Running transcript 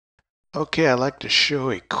Okay, I'd like to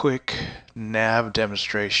show a quick nav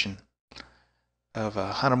demonstration of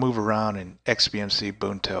how to move around in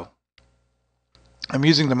XBMCbuntu. I'm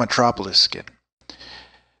using the Metropolis skin.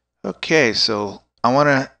 Okay, so I want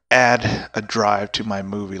to add a drive to my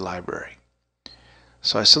movie library.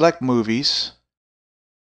 So I select movies,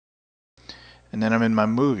 and then I'm in my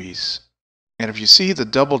movies. And if you see the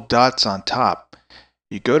double dots on top,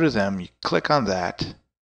 you go to them, you click on that,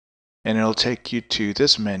 and it'll take you to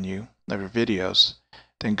this menu of your videos.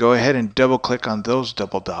 Then go ahead and double click on those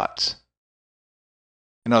double dots.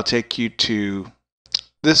 And it'll take you to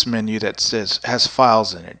this menu that says has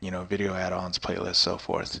files in it, video add-ons, playlists, so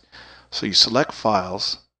forth. So you select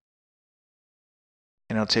files,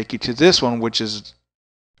 and it'll take you to this one, which is,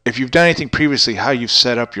 if you've done anything previously, how you've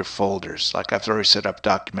set up your folders. Like I've already set up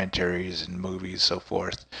documentaries and movies, so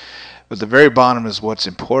forth. But the very bottom is what's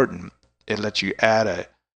important. It lets you add a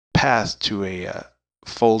path to a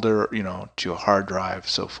folder, to a hard drive,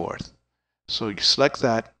 so forth. So you select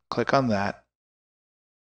that, click on that,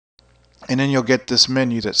 and then you'll get this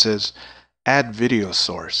menu that says add video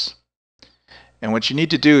source. And what you need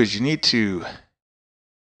to do is you need to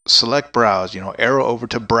select browse, arrow over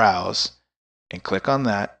to browse and click on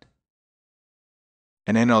that.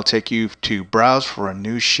 And then it'll take you to browse for a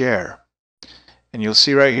new share. And you'll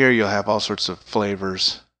see right here you'll have all sorts of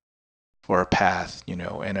flavors for a path,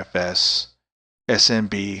 NFS,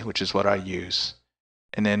 SMB, which is what I use.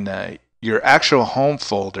 And then your actual home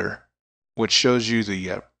folder, which shows you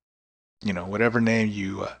the whatever name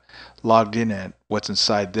you logged in at, what's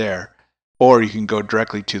inside there. Or you can go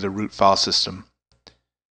directly to the root file system.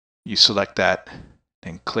 You select that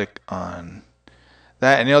and click on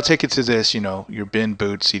that, and it'll take you to this, your bin,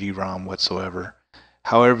 boot, CD-ROM, whatsoever.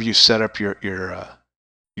 However you set up your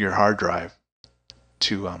hard drive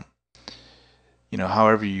to,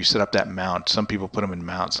 however you set up that mount. Some people put them in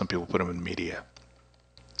mount, some people put them in media.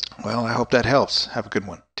 Well, I hope that helps. Have a good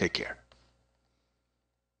one. Take care.